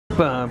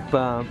Bum,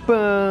 bum,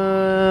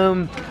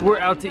 bum. We're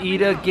out to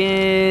eat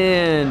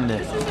again.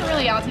 This isn't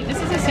really out to eat.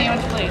 This is a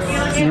sandwich place.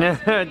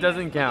 It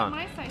doesn't count.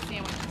 My size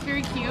sandwich. It's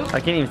very cute.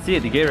 I can't even see it.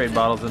 The Gatorade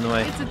bottle's in the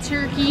way. It's a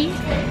turkey.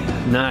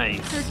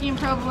 Nice. Turkey and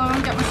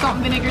provolone. Got my salt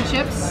and vinegar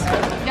chips.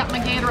 Got my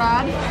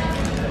Gatorade.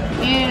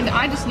 And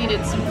I just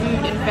needed some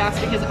food and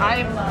fast because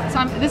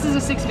this is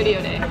a 6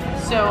 video day.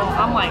 So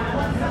I'm like,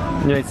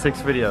 you made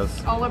 6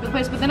 videos. All over the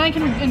place, but then I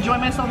can enjoy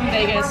myself in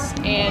Vegas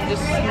and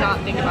just not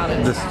think about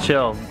it. Just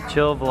chill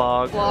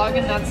vlog. Vlog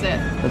and that's it.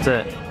 That's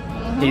it.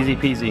 Easy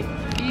peasy.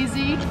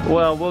 Easy.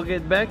 Well, we'll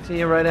get back to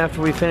you right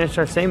after we finish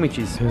our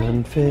sandwiches.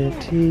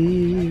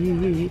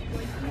 Confetti.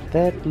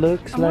 That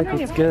looks like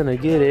it's gonna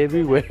get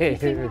everywhere. You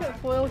think that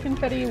foil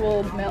confetti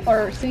will melt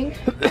or sink?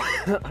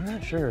 I'm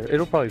not sure.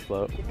 It'll probably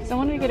float. So I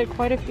wanted to get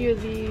quite a few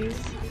of these.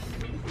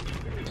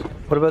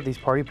 What about these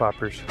party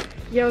poppers?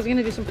 Yeah, I was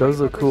gonna do some.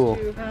 Those look cool.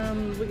 Too.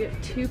 We get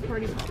 2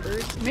 party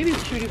poppers. Maybe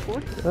should we do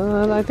 4?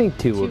 I think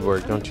 2 would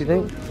work, don't you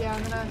think? Yeah,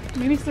 I'm gonna.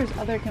 Maybe there's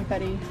other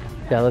confetti.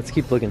 Yeah, let's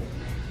keep looking.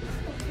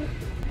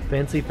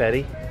 Fancy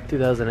Fetty,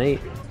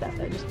 2008.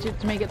 Just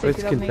to make it say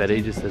It's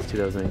confetti, just says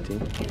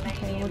 2018.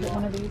 Okay, we'll get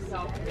one of these.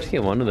 Just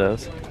get one of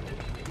those.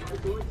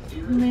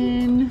 And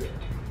then.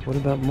 What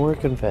about more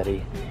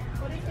confetti?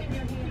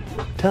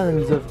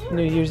 Tons of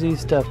New Year's Eve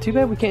stuff. Too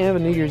bad we can't have a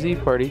New Year's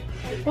Eve party.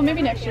 Well,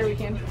 maybe next year we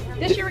can.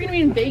 This year we're gonna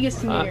be in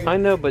Vegas New Year's. I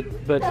know, but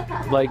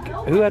like,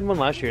 who had one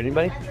last year?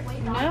 Anybody?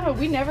 No,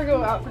 we never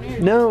go out for New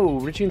Year's. No,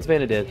 Richie and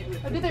Savannah did.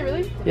 Oh, did they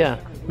really? Yeah.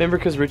 Remember,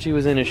 because Richie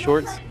was in his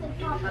shorts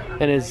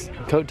and his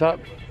coat top?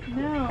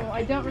 No,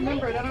 I don't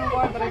remember it. I don't know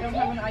why, but I don't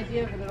have an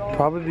idea of it at all.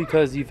 Probably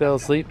because you fell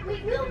asleep.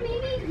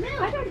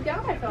 I don't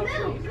doubt I fell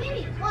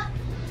asleep.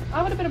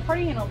 I would have been a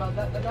party animal about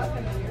that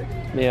time of year.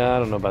 Yeah, I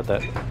don't know about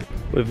that.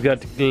 We've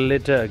got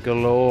glitter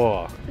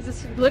galore. Is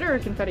this glitter or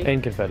confetti?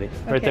 And confetti.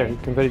 Right there.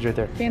 Confetti's right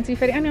there. Fancy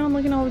fetty. I know, I'm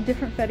looking at all the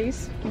different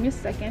fetties. Give me a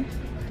second.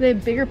 Do they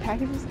have bigger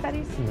packages of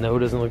fetties? No, it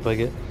doesn't look like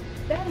it.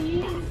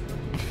 Fetties?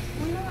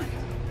 Why not?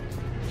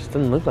 Just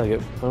doesn't look like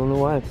it. I don't know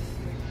why.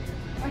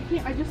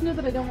 I just know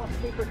that I don't want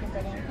paper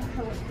confetti. I don't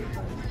know what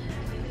paper.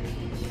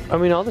 I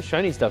mean, all the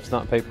shiny stuff's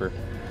not paper.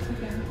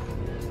 Okay.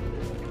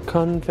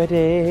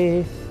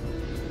 Confetti.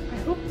 I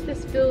hope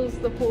this fills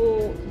the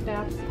whole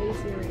bath space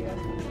area.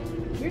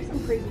 Here's some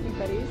crazy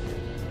confettis.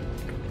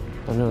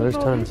 I know, there's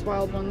tons. These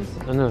wild ones.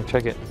 I know,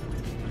 check it.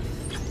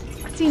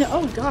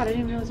 Oh god, I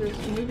didn't realize there was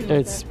a movie like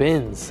It that.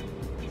 spins.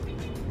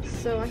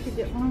 So I could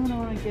get, what do I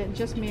want to get?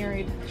 Just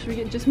Married. Should we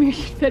get Just Married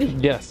confetti?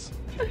 Yes.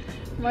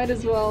 Might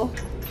as well.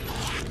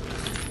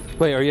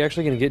 Wait, are you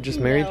actually gonna get Just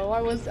Married? No,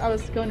 I was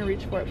going to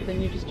reach for it, but then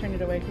you just turned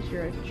it away because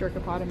you're a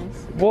jerkopotamus.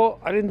 Well,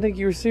 I didn't think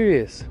you were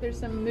serious. There's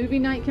some movie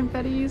night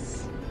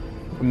confettis.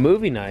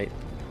 Movie night.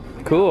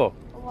 Cool.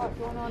 A lot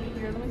going on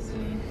here. Let me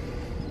see.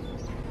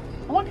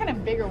 I want kind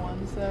of bigger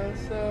ones though,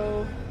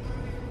 so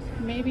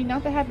maybe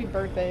not the happy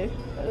birthday.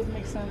 That doesn't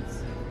make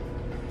sense.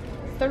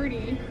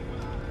 30.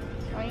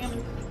 I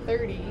am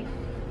 30.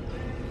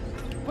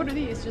 What are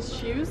these? Just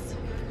shoes?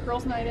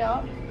 Girls' night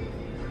out.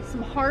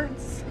 Some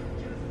hearts.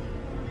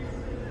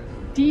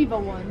 Diva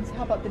ones.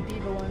 How about the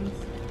diva ones?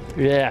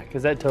 Yeah,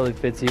 because that totally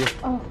fits you.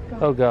 Oh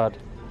god. Oh god.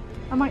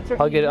 I might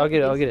start. I'll get it.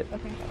 Okay.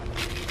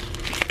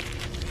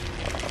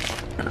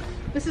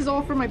 This is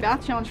all for my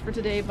bath challenge for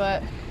today,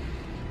 but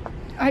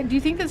do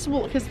you think this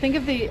will, because think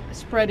of the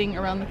spreading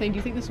around the thing, do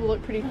you think this will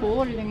look pretty cool,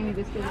 or do you think I need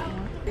this to look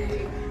more?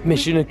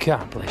 Mission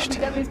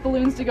accomplished. Got these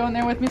balloons to go in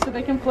there with me so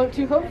they can float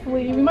too,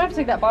 hopefully. We might have to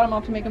take that bottom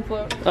off to make them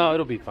float. Oh,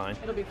 it'll be fine.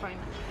 It'll be fine.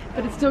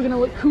 But it's still gonna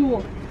look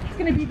cool. It's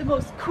gonna be the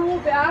most cool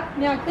bath.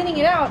 Now, cleaning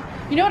it out,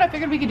 you know what I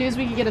figured we could do is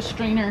we could get a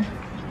strainer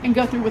and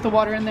go through with the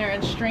water in there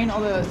and strain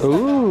all the stuff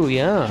Ooh, out.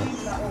 yeah.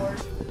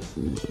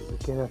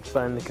 Gonna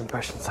find the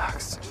compression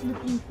socks.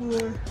 Looking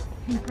for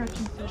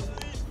compression socks.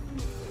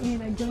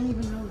 And I don't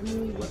even know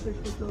really what they're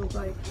supposed to look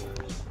like.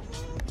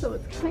 So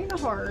it's kind of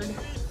hard.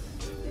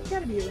 It's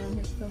gotta be around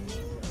here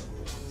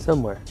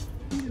somewhere.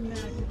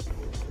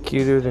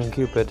 Cuter than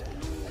Cupid.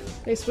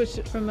 They switched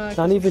it from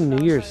not even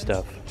New Year's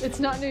stuff. It's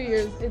not New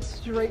Year's, it's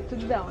straight to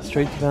the Valentine's.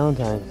 Straight to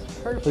Valentine's.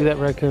 Perfect. Look at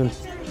that raccoon.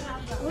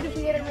 What if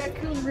we had a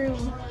raccoon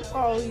room?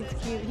 Oh, he's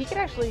cute. He could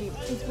actually,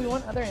 since we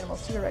want other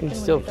animals too, a raccoon He'd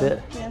would still be done.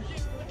 fit. Yeah.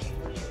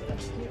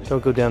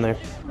 Don't go down there.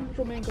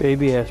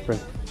 Baby aspirin.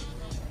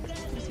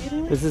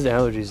 This is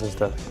allergies and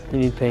stuff. You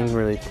need pain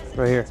relief.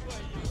 Right here.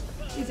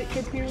 Is it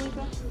kids pain relief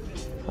though?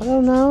 I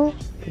don't know.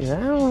 Yeah,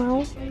 I don't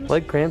know.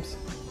 Leg cramps.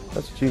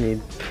 That's what you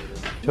need.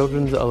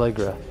 Children's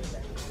Allegra.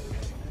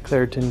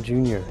 Claritin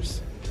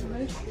Juniors.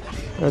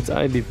 That's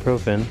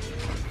ibuprofen.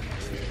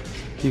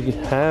 You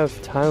can have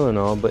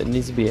Tylenol, but it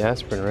needs to be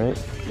aspirin, right?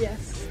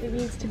 Yes, it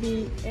needs to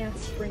be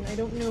aspirin. I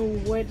don't know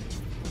what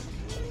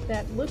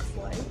that looks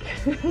like.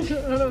 I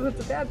don't know if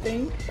it's a bad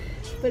thing,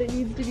 but it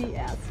needs to be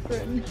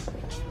aspirin.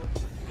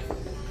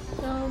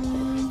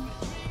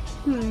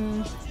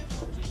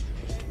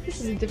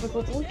 This is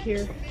difficult to look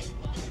here.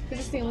 Is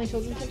this the only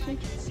children's section?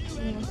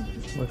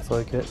 Looks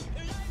like it.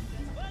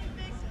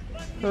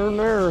 Oh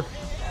no.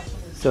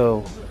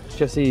 So,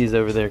 Jessie's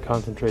over there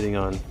concentrating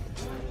on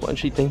what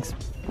she thinks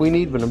we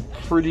need, but I'm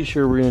pretty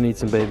sure we're gonna need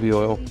some baby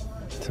oil.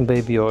 Some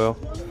baby oil.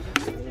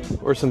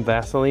 Or some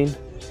Vaseline.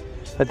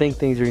 I think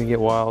things are gonna get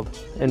wild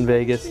in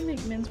Vegas. They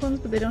make men's ones,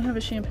 but they don't have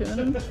a shampoo in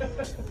them.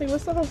 Like,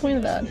 what's the whole point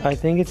of that? I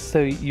think it's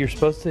so you're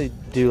supposed to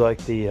do like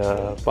the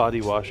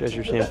body wash as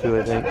your shampoo,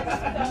 I think.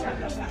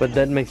 But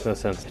that makes no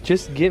sense.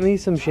 Just get me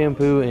some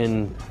shampoo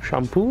and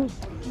shampoo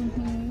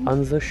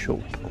on the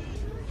soap.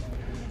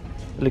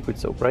 Liquid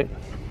soap, right?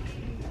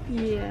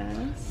 Yes.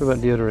 What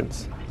about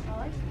deodorants?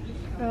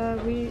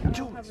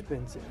 Too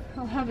expensive.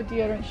 I'll have a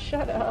deodorant.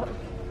 Shut up.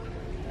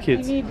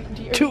 Kids.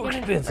 Too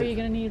expensive. Are you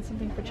gonna need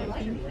something for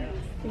chafing?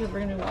 Because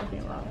we're gonna be walking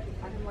a lot.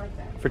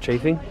 For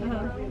chafing?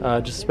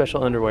 Just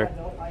special underwear.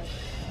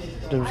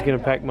 I'm just gonna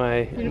pack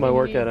my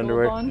workout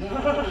underwear.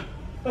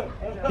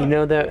 You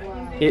know that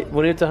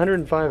when it's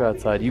 105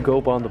 outside, you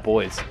go on the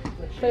boys.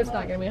 But it's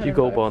not gonna be 105. You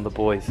go on the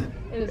boys.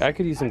 I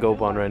could use some Go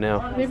Bond right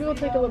now. Maybe we'll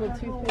take a little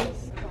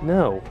toothpaste.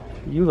 No,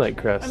 you like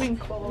Crest. I mean,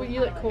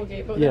 you like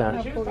Colgate, but yeah. they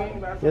don't have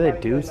Colgate. Yeah, they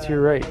do. It's to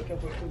your right.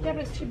 Yeah, but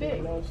it's too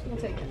big. We'll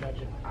take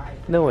it.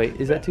 No, wait.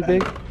 Is that too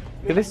big?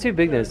 If it's too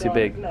big, then it's too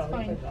big. It's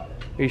fine.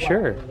 Are you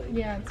sure?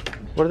 Yeah, it's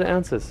fine. What are the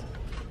ounces?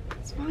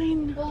 It's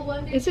fine.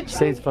 Is it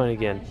Say it's fine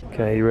again.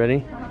 Okay, you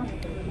ready?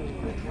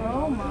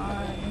 Oh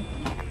my.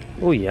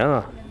 Oh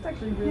yeah. It's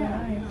actually really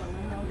nice.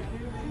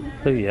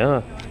 Oh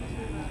yeah.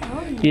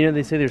 You know,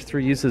 they say there's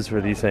 3 uses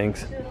for these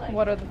things.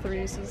 What are the 3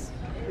 uses?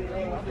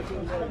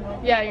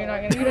 Yeah, you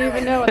don't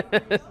even know it.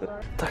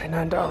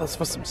 $39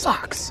 for some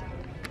socks.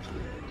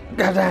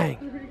 God dang.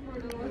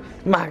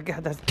 My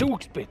God, that's too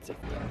expensive.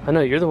 I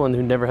know, you're the one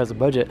who never has a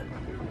budget.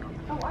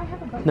 Oh, I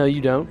have a budget. No,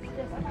 you don't.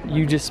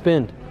 You just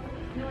spend.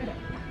 No, I don't.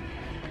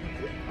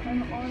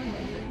 I'm on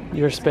it.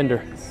 You're a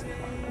spender.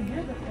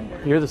 You're the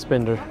spender. You're the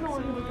spender. I'm the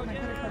one who looked at my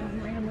credit card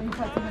and randomly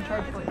had someone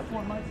charge for like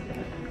 4 months ago.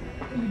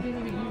 You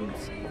didn't even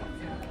use.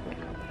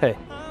 Hey,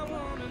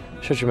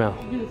 shut your mouth.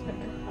 You're the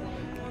spender.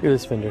 You're the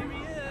spender.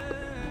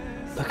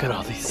 Look at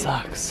all these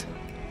socks.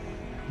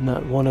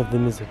 Not one of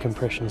them is a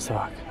compression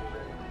sock.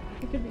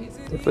 It could be.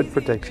 The foot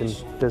protection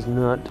does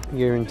not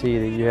guarantee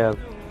that you have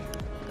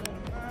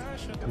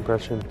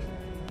compression.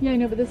 Yeah, I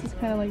know, but this is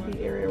kind of like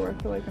the area where I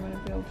feel like I'm gonna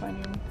be able to find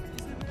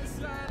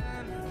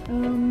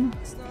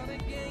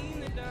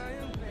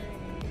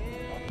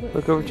you.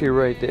 Look over to your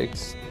right,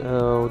 Dix.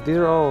 Oh, these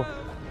are all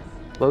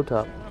low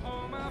top.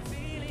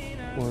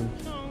 One.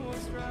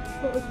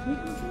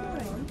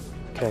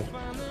 Okay.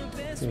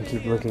 I'm gonna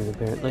keep looking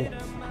apparently.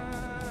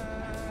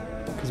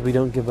 Because we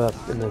don't give up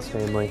in this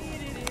family.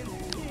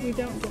 We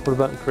don't. What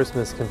about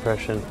Christmas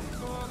compression?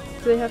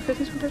 Do they have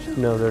Christmas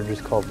compression? No, they're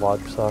just called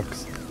lodge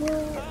socks.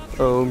 Well,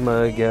 Oh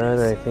my God,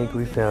 I think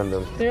we found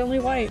them. they're only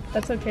white.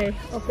 That's okay.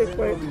 I'll take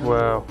white.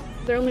 Wow.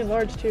 They're only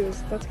large too,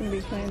 so that's gonna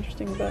be kind of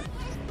interesting. But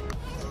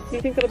do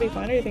you think that'll be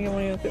fine, or do you think it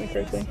won't even fit me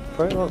correctly?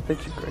 Probably won't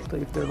fit you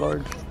correctly if they're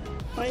large.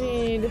 I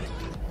need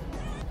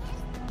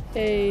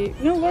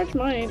large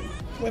might.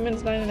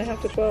 Women's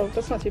 9.5 to 12.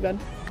 That's not too bad.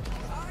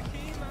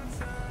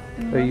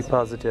 Are you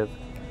positive?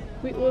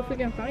 Well, if we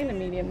can find a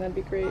medium, that'd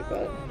be great.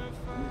 But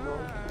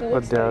I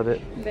doubt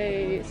it.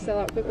 They sell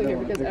out quickly here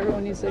because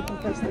everyone needs to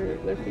compress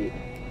their feet.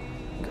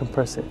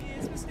 Compress it.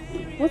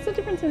 What's the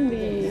difference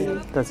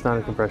in That's not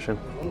a compression.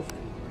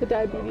 the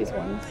diabetes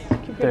ones?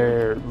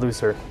 They're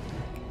looser,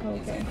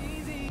 Okay.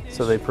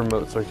 so they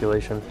promote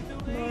circulation.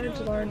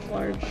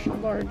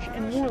 Large,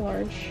 and more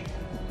large.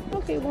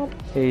 Okay, well,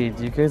 Hey,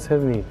 do you guys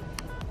have any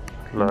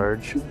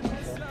large?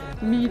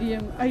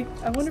 medium. I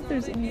wonder if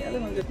there's any other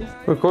ones that these.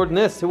 Recording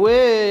this.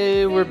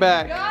 Way, we're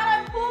back. God,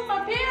 I pulled my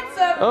pants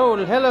up. Oh,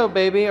 hello,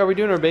 baby. Are we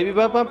doing our baby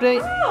bump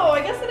update? Oh,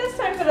 I guess it is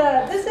time for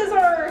that. This is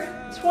our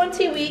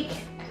 20-week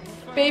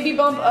baby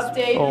bump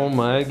update. Oh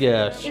my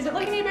gosh. Is it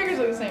looking any bigger or is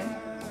it the same?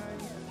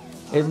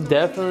 It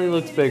definitely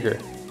looks bigger.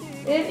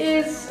 It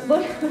is.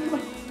 Look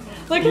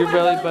at Your my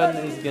belly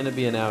button is gonna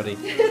be an Audi.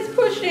 It's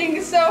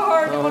pushing so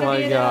hard to Oh want to my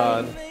be an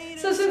God. Audi.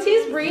 So since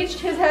he's breached,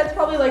 his head's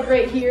probably like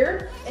right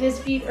here, and his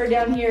feet are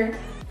down here.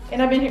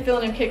 And I've been here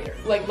feeling him kick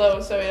like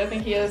low, so I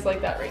think he is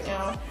like that right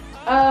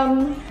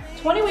now.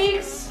 20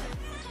 weeks,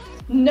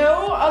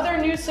 no other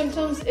new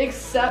symptoms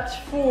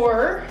except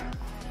for,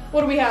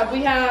 what do we have?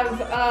 We have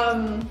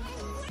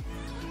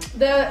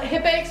the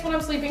hip aches when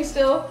I'm sleeping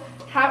still.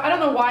 I don't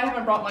know why I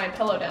haven't brought my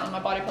pillow down, my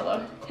body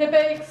pillow. Hip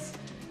aches,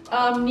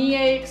 knee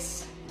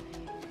aches,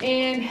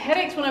 and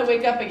headaches when I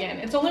wake up again.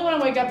 It's only when I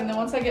wake up, and then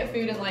once I get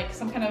food and like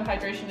some kind of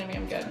hydration in me,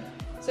 I'm good.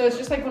 So it's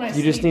just like when I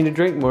sleep. You just need to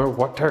drink more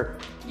water.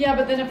 Yeah,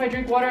 but then if I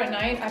drink water at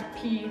night, I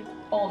pee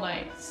all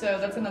night. So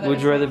that's another Would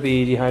you issue. rather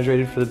be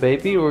dehydrated for the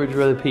baby, or would you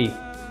rather pee?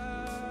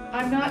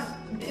 I'm not,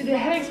 the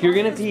headaches. You're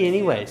gonna pee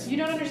anyways. You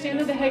don't understand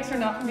that the headaches are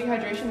not from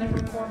dehydration, they're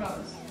from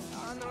hormones.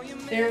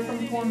 They're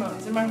from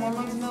hormones. And my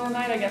hormones in the middle of the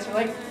night, I guess, are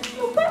like,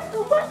 and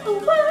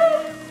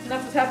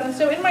that's what's happening.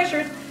 So in my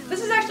shirt,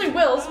 this is actually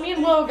Will's. Me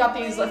and Will got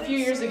these a few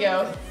years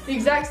ago. The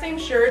exact same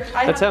shirt.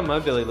 That's how my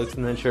belly looks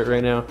in that shirt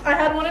right now. I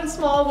had one in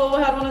small, Will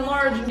had one in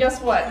large, and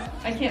guess what?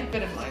 I can't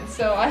fit in mine,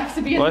 so I have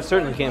to be in Well, I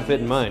certainly can't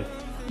fit in mine.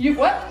 You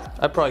what?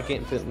 I probably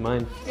can't fit in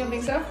mine. You don't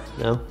think so?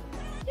 No.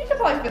 You could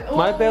probably fit.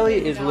 My oh, belly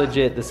maybe is not.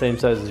 legit the same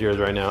size as yours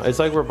right now. It's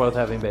like we're both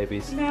having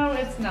babies. No,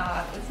 it's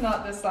not. It's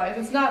not this size.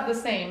 It's not the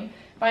same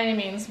by any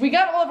means. We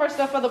got all of our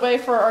stuff, by the way,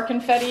 for our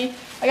confetti.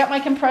 I got my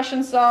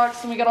compression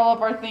socks and we got all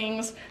of our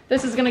things.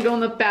 This is gonna go in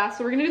the bath,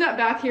 so we're gonna do that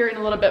bath here in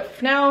a little bit.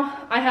 For now,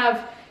 I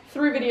have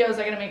 3 videos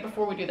I gotta make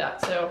before we do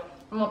that, so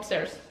I'm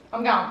upstairs.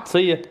 I'm gone.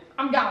 See ya.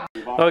 I'm gone.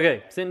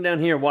 Okay, sitting down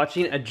here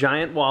watching a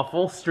giant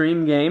waffle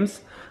stream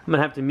games. I'm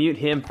gonna have to mute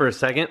him for a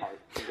second.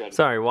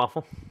 Sorry,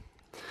 Waffle.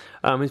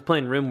 He's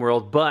playing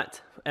RimWorld,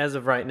 but as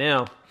of right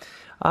now,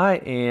 I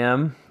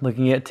am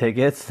looking at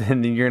tickets,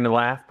 and you're gonna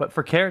laugh, but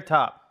for Carrot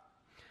Top.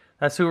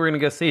 That's who we're gonna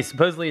go see.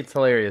 Supposedly it's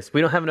hilarious.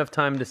 We don't have enough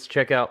time to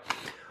check out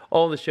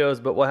all the shows,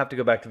 but we'll have to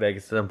go back to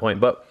Vegas at some point.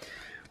 But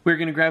we're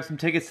gonna grab some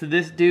tickets to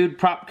this dude,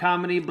 prop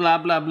comedy, blah,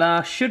 blah,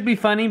 blah. Should be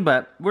funny,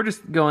 but we're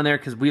just going there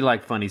because we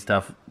like funny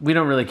stuff. We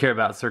don't really care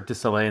about Cirque du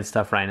Soleil and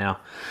stuff right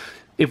now.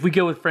 If we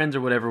go with friends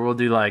or whatever, we'll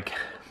do like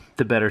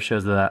the better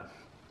shows of that.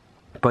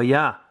 But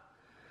yeah,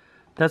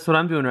 that's what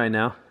I'm doing right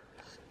now.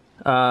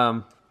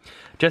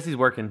 Jesse's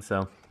working,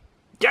 so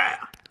yeah.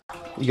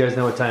 You guys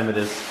know what time it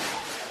is.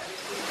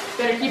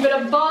 Better keep it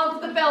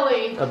above the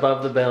belly.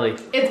 Above the belly.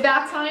 It's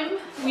bath time.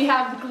 We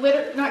have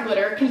glitter, not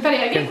glitter, confetti.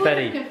 I get glitter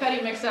and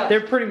confetti mixed up.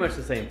 They're pretty much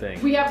the same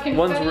thing. We have confetti.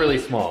 One's really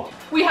small.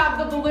 We have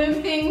the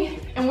balloon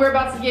thing, and we're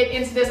about to get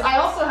into this. I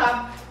also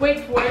have,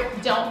 wait for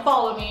it, don't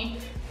follow me,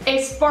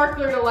 a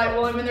sparkler to light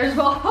while I'm in there as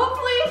well.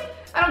 Hopefully,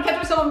 I don't catch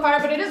myself on fire,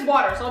 but it is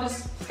water, so I'll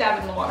just stab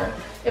it in the water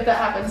if that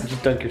happens.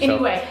 Just dunk yourself.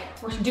 Anyway,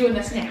 we're doing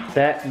this now.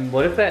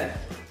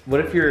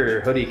 What if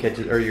your hoodie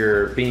catches, or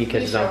your beanie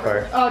catches on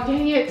fire? Oh,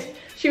 dang it.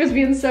 She was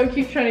being so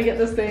cute trying to get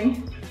this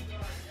thing.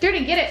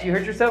 Dirty, get it. You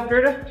hurt yourself,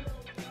 Gerda?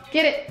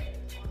 Get it.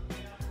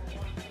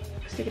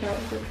 Stick it out.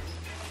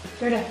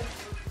 Gerda.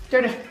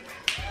 Gerda.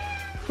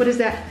 What is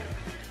that?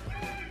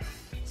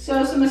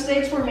 So some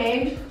mistakes were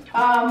made.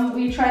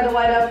 We tried to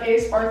light up a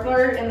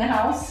sparkler in the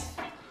house,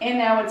 and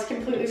now it's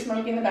completely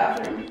smoky in the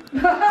bathroom.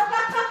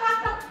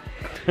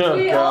 Oh,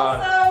 we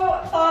God.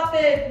 also thought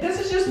that this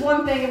is just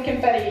one thing of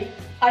confetti.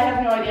 I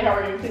have no idea how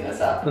we're gonna clean this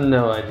up.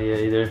 No idea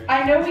either.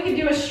 I know we could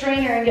do a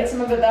strainer and get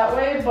some of it that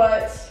way,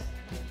 but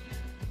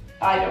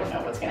I don't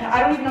know what's gonna happen.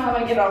 I don't even know how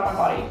I'm gonna get it off my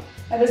body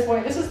at this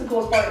point. This is the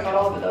coolest part about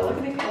all of it though. Look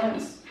at these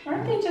limbs.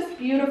 Aren't they just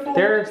beautiful?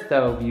 They're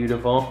so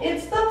beautiful.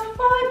 It's the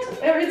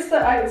foot, or it's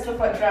the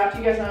foot draft,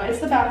 you guys know. It's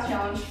the bath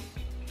challenge.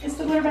 It's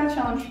the glitter bath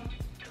challenge.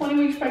 20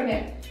 weeks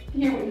pregnant.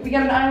 Here, we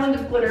got an island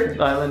of glitter.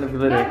 Island of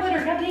glitter. Not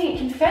glitter, god dang it,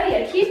 confetti.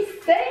 I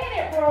keep saying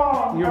it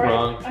wrong. You're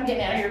wrong. I'm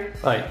getting out of here.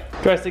 Alright.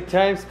 Drastic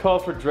times call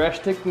for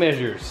drastic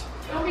measures.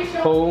 Don't be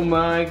showing. Oh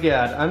my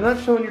God. I'm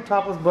not showing your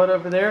topless butt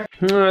over there.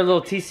 Our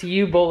little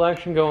TCU bowl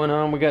action going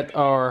on. We got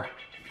our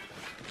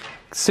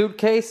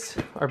suitcase,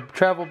 our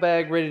travel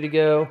bag ready to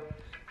go.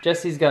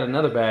 Jesse's got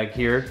another bag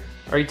here.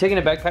 Are you taking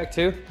a backpack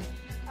too?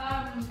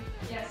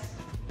 Yes.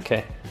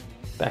 Okay.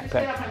 I just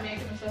Backpack. got my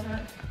makeup and stuff in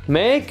it.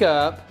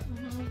 Makeup?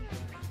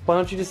 Why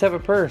don't you just have a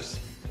purse?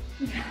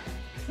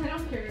 I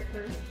don't carry a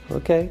purse.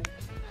 Okay.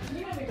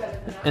 You know me better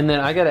than that. And then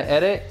I gotta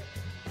edit,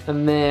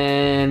 and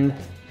then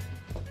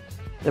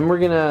we're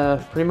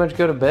gonna pretty much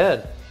go to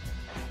bed.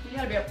 You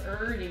gotta be up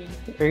early.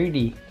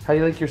 Early. How do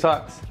you like your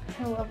socks?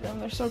 I love them.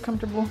 They're so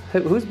comfortable.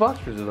 Whose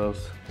boxers are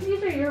those?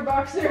 These are your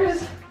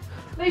boxers.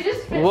 They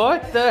just fit.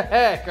 What the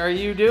heck are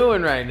you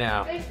doing right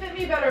now? They fit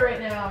me better right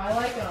now. I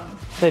like them.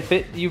 They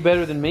fit you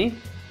better than me?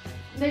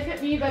 They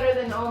fit me better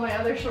than all my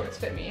other shorts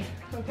fit me.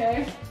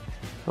 Okay?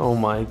 Oh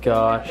my They're my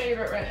gosh.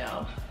 favorite right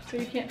now. So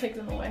you can't take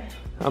them away.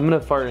 I'm gonna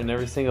fart in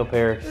every single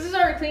pair. This is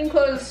our clean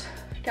clothes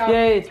couch.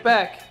 Yay, it's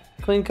back.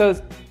 Clean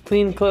clothes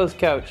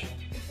couch.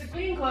 It's the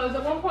clean clothes.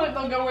 At one point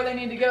they'll go where they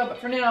need to go, but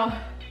for now,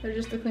 they're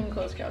just the clean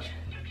clothes couch.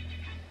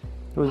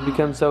 We've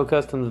become so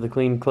accustomed to the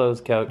clean clothes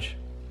couch.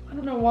 I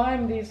don't know why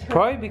I'm these.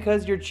 Probably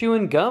because you're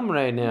chewing gum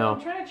right I'm now.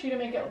 trying to chew to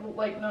make it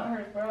like not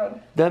hurt as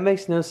bad. That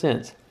makes no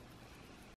sense.